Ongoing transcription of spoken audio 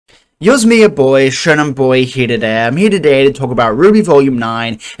Yo's me, a boy, Shonen Boy here today. I'm here today to talk about RWBY Volume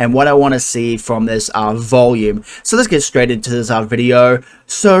 9 and what I want to see from this volume. So let's get straight into this video.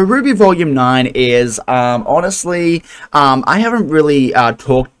 So RWBY Volume 9 is, honestly, I haven't really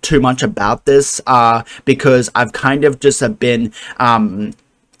talked too much about this because I've kind of just been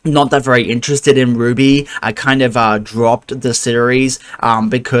not that very interested in RWBY. I kind of dropped the series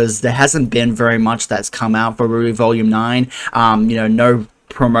because there hasn't been very much that's come out for RWBY Volume 9. You know, no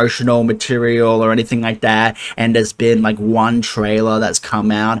promotional material or anything like that, and there's been like one trailer that's come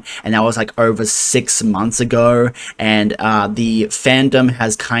out, and that was like over 6 months ago, and the fandom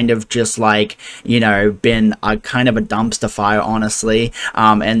has kind of just like, you know, been a kind of a dumpster fire, honestly,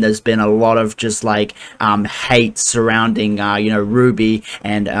 and there's been a lot of just like hate surrounding you know, RWBY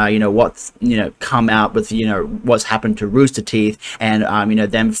and you know, what's, you know, come out with, you know, what's happened to Rooster Teeth, and you know,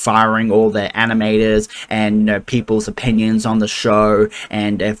 them firing all their animators, and you know, people's opinions on the show, and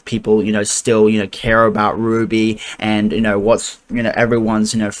if people, you know, still, you know, care about RWBY, and you know, what's, you know,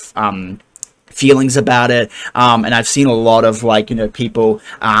 everyone's, you know, feelings about it, and I've seen a lot of, like, you know, people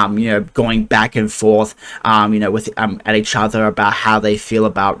you know, going back and forth you know, with at each other about how they feel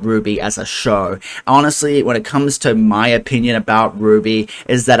about RWBY as a show. Honestly, when it comes to my opinion about RWBY,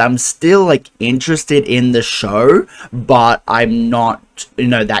 is that I'm still like interested in the show, but I'm not, you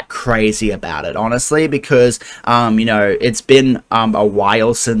know, that crazy about it, honestly, because you know, it's been a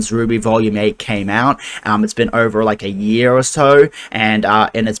while since RWBY Volume 8 came out. It's been over like a year or so, and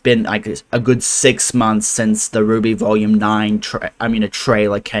it's been like a good 6 months since the RWBY Volume 9 a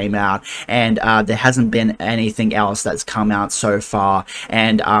trailer came out, and there hasn't been anything else that's come out so far,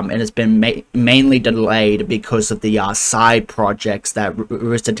 and it's been mainly delayed because of the side projects that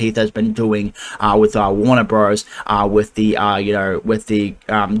Rooster Teeth has been doing with Warner Bros, with the you know, with the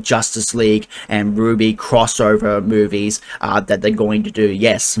Justice League and RWBY crossover movies that they're going to do.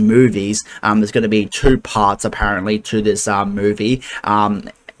 Yes, movies. There's going to be 2 parts apparently to this movie.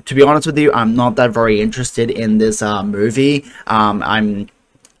 To be honest with you, I'm not that very interested in this movie.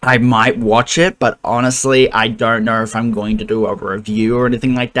 I might watch it, but honestly, I don't know if I'm going to do a review or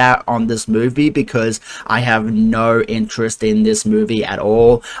anything like that on this movie, because I have no interest in this movie at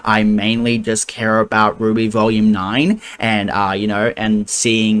all. I mainly just care about RWBY Volume 9 and, you know, and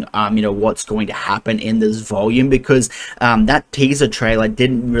seeing, you know, what's going to happen in this volume, because that teaser trailer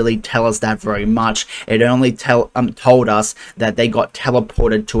didn't really tell us that very much. It only told us that they got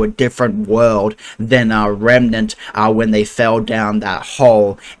teleported to a different world than Remnant when they fell down that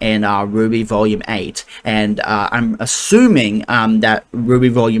hole in RWBY Volume 8, and I'm assuming that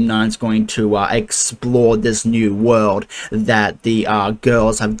RWBY Volume 9 is going to explore this new world that the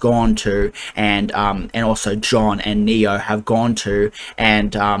girls have gone to, and also John and Neo have gone to,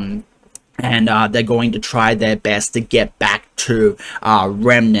 and they're going to try their best to get back to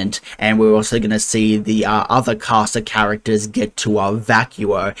Remnant, and we're also going to see the other cast of characters get to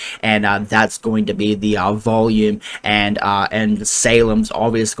Vacuo, and that's going to be the volume, and Salem's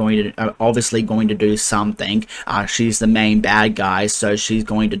obviously going to do something. She's the main bad guy, so she's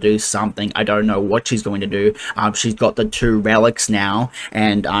going to do something. I don't know what she's going to do. She's got the 2 relics now,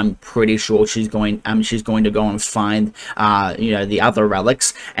 and I'm pretty sure she's going to go and find you know, the other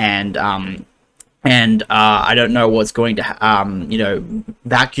relics, and I don't know what's going to, you know,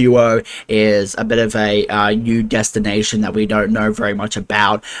 Vacuo is a bit of a new destination that we don't know very much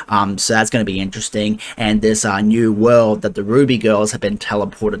about, so that's going to be interesting, and this new world that the RWBY girls have been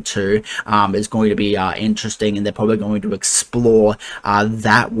teleported to is going to be interesting, and they're probably going to explore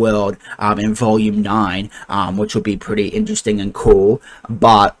that world in Volume 9, which will be pretty interesting and cool.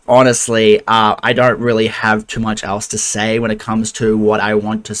 But honestly, I don't really have too much else to say when it comes to what I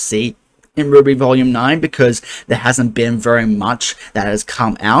want to see in RWBY Volume 9, because there hasn't been very much that has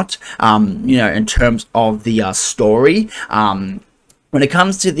come out, you know, in terms of the story. When it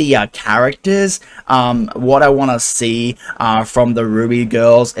comes to the characters, what I want to see from the RWBY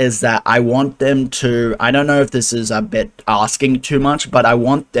girls is that I want them to, I don't know if this is a bit asking too much, but I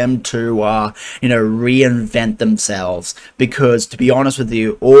want them to, you know, reinvent themselves, because to be honest with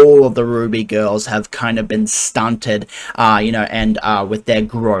you, all of the RWBY girls have kind of been stunted, you know, and with their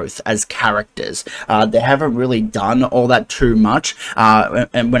growth as characters. They haven't really done all that too much,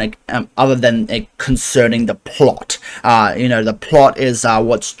 and when it, other than concerning the plot. You know, the plot is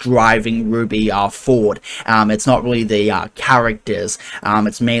what's driving RWBY forward. It's not really the characters.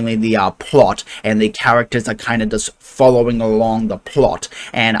 It's mainly the plot, and the characters are kind of just following along the plot.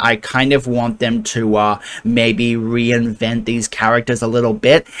 And I kind of want them to maybe reinvent these characters a little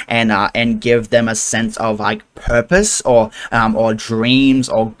bit, and give them a sense of like purpose, or dreams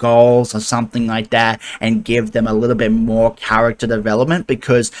or goals or something like that, and give them a little bit more character development,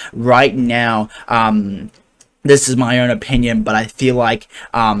 because right now, this is my own opinion, but I feel like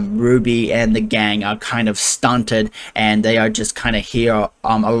RWBY and the gang are kind of stunted, and they are just kind of here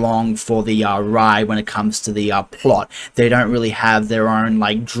along for the ride when it comes to the plot. They don't really have their own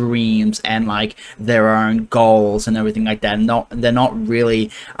like dreams and like their own goals and everything like that. They're not really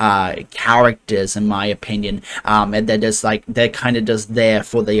characters, in my opinion. And they're just like, they're kind of just there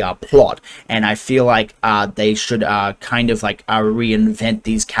for the plot. And I feel like they should kind of like reinvent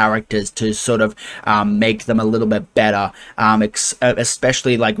these characters to sort of make them a little bit better,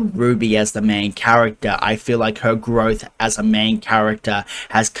 especially like RWBY as the main character. I feel like her growth as a main character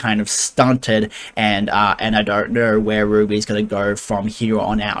has kind of stunted, and I don't know where RWBY is going to go from here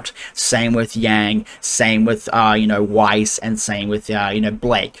on out. Same with Yang, same with you know, Weiss, and same with you know,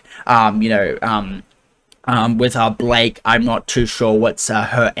 Blake. With Blake, I'm not too sure what's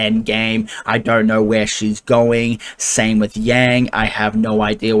her end game. I don't know where she's going. Same with Yang, I have no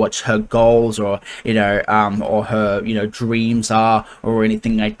idea what her goals, or you know, or her, you know, dreams are, or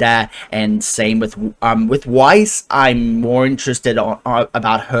anything like that. And same with Weiss, I'm more interested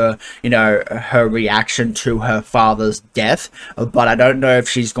about her, you know, her reaction to her father's death. But I don't know if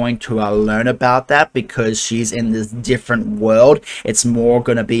she's going to learn about that, because she's in this different world. It's more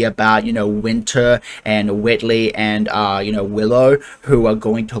going to be about, you know, Winter and Whitley and you know, Willow, who are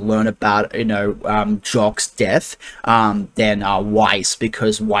going to learn about, you know, Jock's death, than Weiss,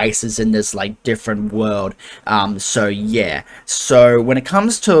 because Weiss is in this like different world. So yeah, so when it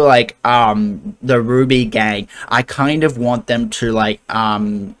comes to like the RWBY gang, I kind of want them to like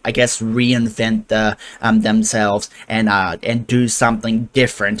I guess reinvent themselves, and do something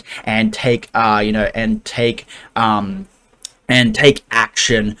different, and take you know, and take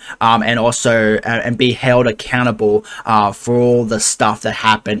action, and also and be held accountable for all the stuff that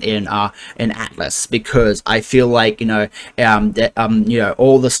happened in Atlas, because I feel like, you know, you know,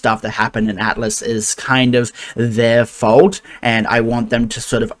 all the stuff that happened in Atlas is kind of their fault, and I want them to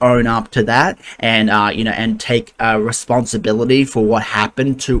sort of own up to that, and you know, and take responsibility for what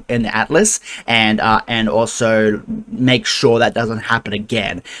happened in Atlas, and also make sure that doesn't happen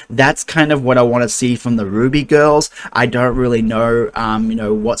again. That's kind of what I want to see from the RWBY girls. I don't really know you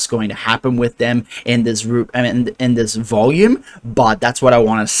know, what's going to happen with them in this in this volume, but that's what I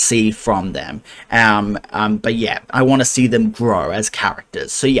want to see from them. But yeah, I want to see them grow as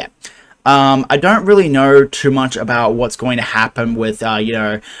characters. So yeah, I don't really know too much about what's going to happen with you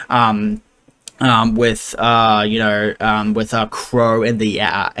know, with Crow and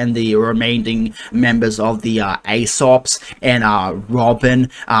the remaining members of the Aesops, and Robin.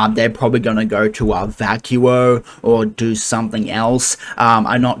 They're probably gonna go to Vacuo or do something else.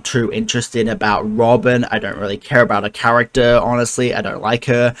 I'm not too interested about Robin. I don't really care about her character, honestly. I don't like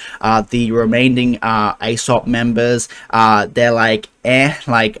her. The remaining Aesop members, they're like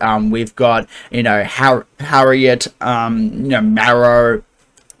like we've got, you know, Harriet, you know, Marrow,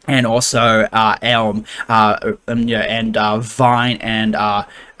 and also Elm, and Vine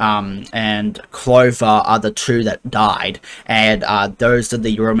and Clover are the two that died, and those are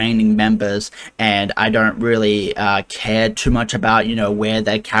the remaining members. And I don't really care too much about, you know, where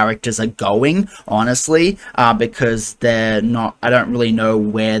their characters are going, honestly, because they're not. I don't really know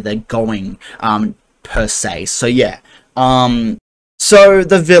where they're going per se. So yeah. So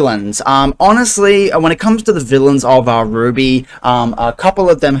the villains, honestly, when it comes to the villains of RWBY, a couple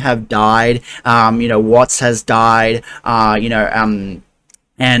of them have died. You know, Watts has died. You know,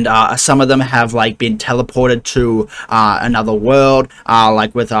 and some of them have like been teleported to another world,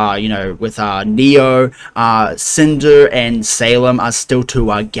 like with you know, with Neo. Cinder and Salem are still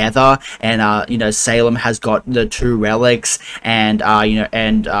together, and you know, Salem has got the 2 relics, and you know,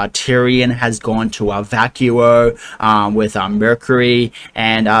 and Tyrion has gone to Vacuo with Mercury,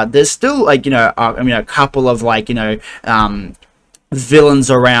 and there's still like, you know, I mean, a couple of like, you know, villains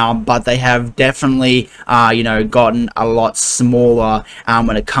around, but they have definitely you know, gotten a lot smaller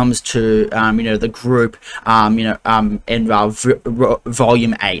when it comes to you know, the group, you know, in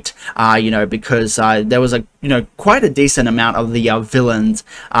volume 8, you know, because there was a, you know, quite a decent amount of the villains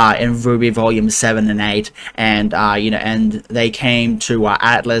in RWBY volume 7 and 8, and you know, and they came to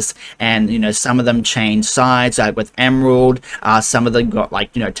Atlas, and you know, some of them changed sides, like with Emerald. Some of them got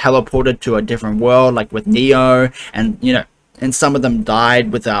like, you know, teleported to a different world, like with Neo, and you know, and some of them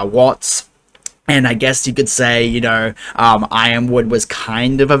died with Watts. And I guess you could say, you know, Ironwood was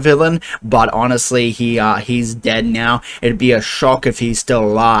kind of a villain, but honestly, he's dead now. It'd be a shock if he's still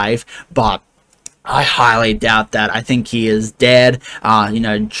alive, but I highly doubt that. I think he is dead. You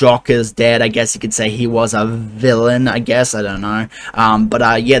know, Jock is dead. I guess you could say he was a villain, I guess. I don't know.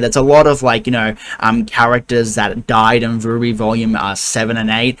 But yeah, there's a lot of, like, you know, characters that died in RWBY Volume 7 and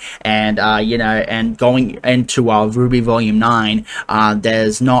 8. And, you know, and going into RWBY Volume 9,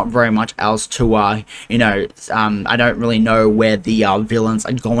 there's not very much else to, you know, I don't really know where the villains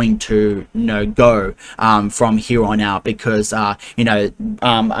are going to, you know, go from here on out. Because, you know,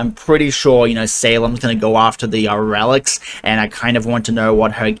 I'm pretty sure, you know, Salem's going to go after the relics, and I kind of want to know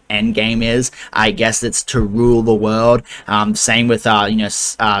what her end game is. I guess it's to rule the world. Same with you know,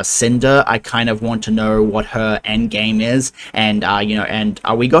 Cinder. I kind of want to know what her end game is, and you know, and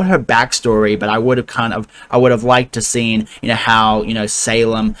we got her backstory, but I would have liked to seen, you know, how, you know,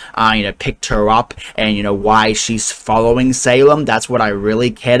 Salem you know, picked her up, and, you know, why she's following Salem. That's what I really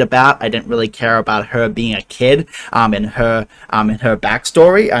cared about. I didn't really care about her being a kid in her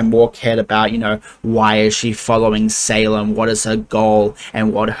backstory. I more cared about, you know, why is she following Salem? What is her goal,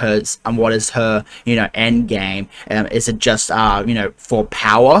 and what is her, you know, end game? Is it just you know, for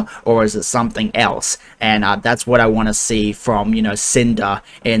power, or is it something else? And that's what I want to see from, you know, Cinder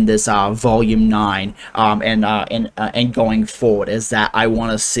in this Volume 9, and going forward, is that I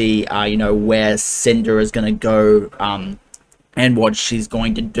want to see you know, where Cinder is going to go, and what she's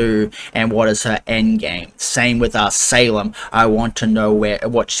going to do, and what is her end game. Same with Salem. I want to know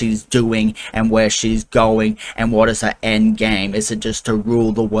what she's doing, and where she's going, and what is her end game. Is it just to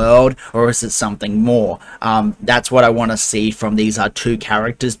rule the world, or is it something more? That's what I want to see from these two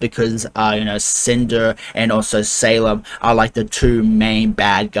characters, because you know, Cinder and also Salem are like the two main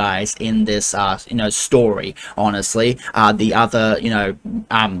bad guys in this you know, story. Honestly, the other, you know,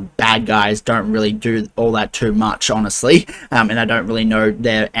 bad guys don't really do all that too much, honestly. And I don't really know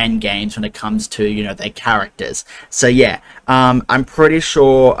their end games when it comes to, you know, their characters. So yeah, I'm pretty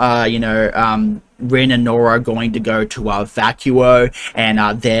sure, you know, Rin and Nora are going to go to Vacuo,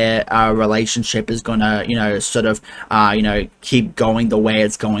 and their relationship is gonna, you know, sort of, you know, keep going the way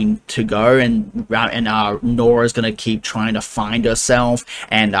it's going to go, and Nora's gonna keep trying to find herself,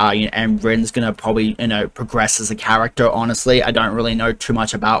 and you know, and Rin's gonna probably, you know, progress as a character. Honestly, I don't really know too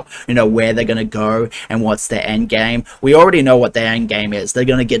much about, you know, where they're gonna go and what's their end game. We already know what their end game is. They're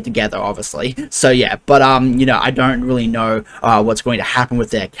gonna get together, obviously. So yeah, but you know, I don't really know what's going to happen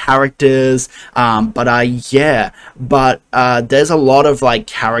with their characters. Yeah, but there's a lot of, like,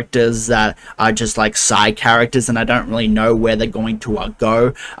 characters that are just like side characters, and I don't really know where they're going to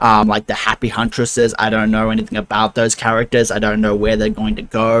go. Like the Happy Huntresses, I don't know anything about those characters. I don't know where they're going to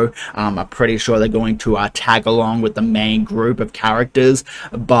go. I'm pretty sure they're going to tag along with the main group of characters,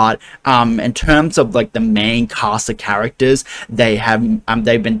 but in terms of, like, the main cast of characters, they've been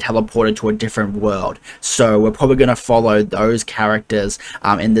teleported to a different world, so we're probably going to follow those characters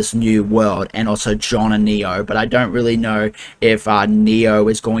in this new world, and also John and Neo. But I don't really know if Neo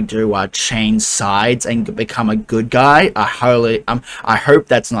is going to change sides and become a good guy. I hope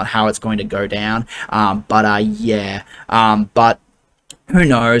that's not how it's going to go down. Yeah, but who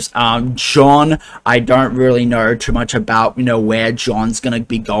knows? John, I don't really know too much about, you know, where John's gonna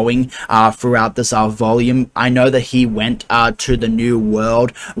be going throughout this volume. I know that he went to the new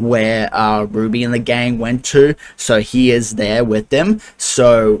world where Ruby and the gang went to, so he is there with them.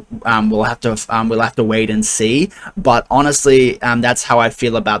 So we'll have to wait and see. But honestly, that's how I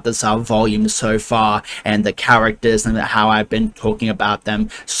feel about this volume so far, and the characters, and how I've been talking about them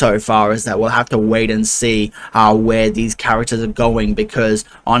so far, is that we'll have to wait and see where these characters are going, because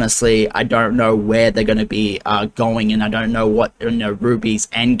honestly, I don't know where they're going to be going, and I don't know what, you know, Ruby's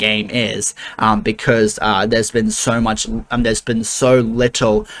end game is, because there's been so much, there's been so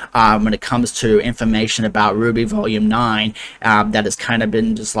little when it comes to information about RWBY Volume 9, that has kind of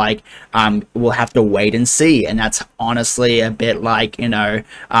been just like, we'll have to wait and see. And that's honestly a bit, like, you know,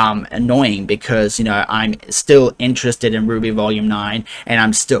 annoying, because, you know, I'm still interested in RWBY Volume 9, and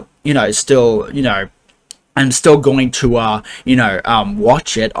I'm still, you know, I'm still going to, you know,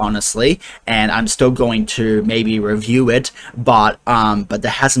 watch it, honestly, and I'm still going to maybe review it, but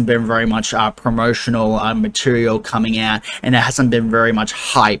there hasn't been very much promotional material coming out, and there hasn't been very much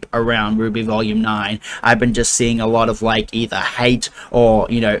hype around RWBY Volume 9. I've been just seeing a lot of, like, either hate, or,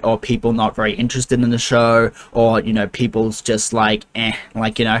 you know, or people not very interested in the show, or, you know, people's just like,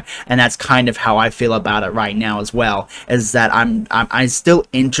 like, you know, and that's kind of how I feel about it right now as well, is that I'm still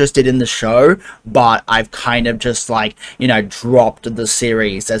interested in the show, but I've kind kind of just like, you know, dropped the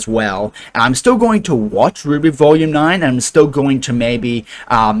series as well. I'm still going to watch RWBY Volume 9. I'm still going to maybe,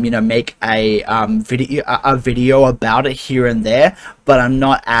 you know, make a video about it here and there, but I'm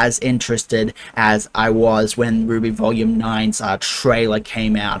not as interested as I was when RWBY Volume 9's trailer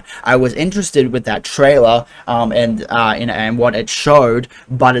came out. I was interested with that trailer and what it showed,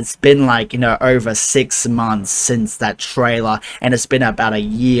 but it's been like, you know, over 6 months since that trailer, and it's been about a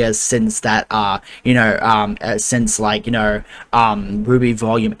year since that since like, you know, RWBY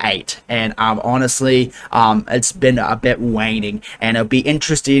Volume 8, and honestly, it's been a bit waning, and it'll be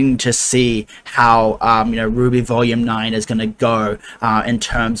interesting to see how you know, RWBY Volume 9 is going to go in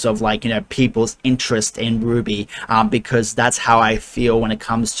terms of, like, you know, people's interest in RWBY, because that's how I feel when it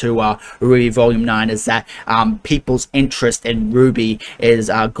comes to RWBY Volume 9, is that people's interest in RWBY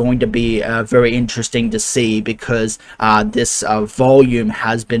is going to be very interesting to see, because this volume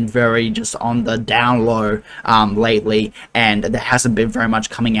has been very just on the down low lately, and there hasn't been very much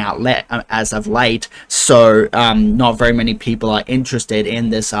coming out as of late, so not very many people are interested in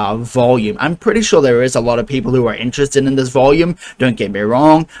this volume. I'm pretty sure there is a lot of people who are interested in this volume, don't get me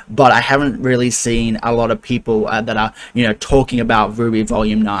wrong, but I haven't really seen a lot of people that are, you know, talking about RWBY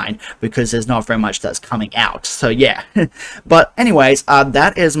Volume 9, because there's not very much that's coming out. So yeah. But anyways,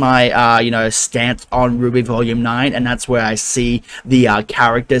 that is my you know, stance on RWBY Volume 9, and that's where I see the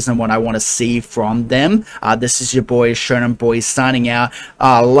characters and what I want to see from them. This is your boy Shonen Boy signing out.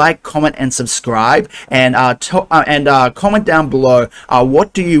 Like, comment, and subscribe, and comment down below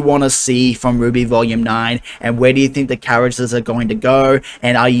what do you want to see from RWBY Volume 9, and where do you think the characters are going to go,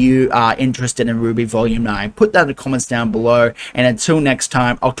 and are you interested in RWBY Volume 9? Put that in the comments down below, and until next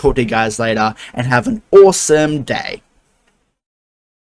time, I'll talk to you guys later, and have an awesome day.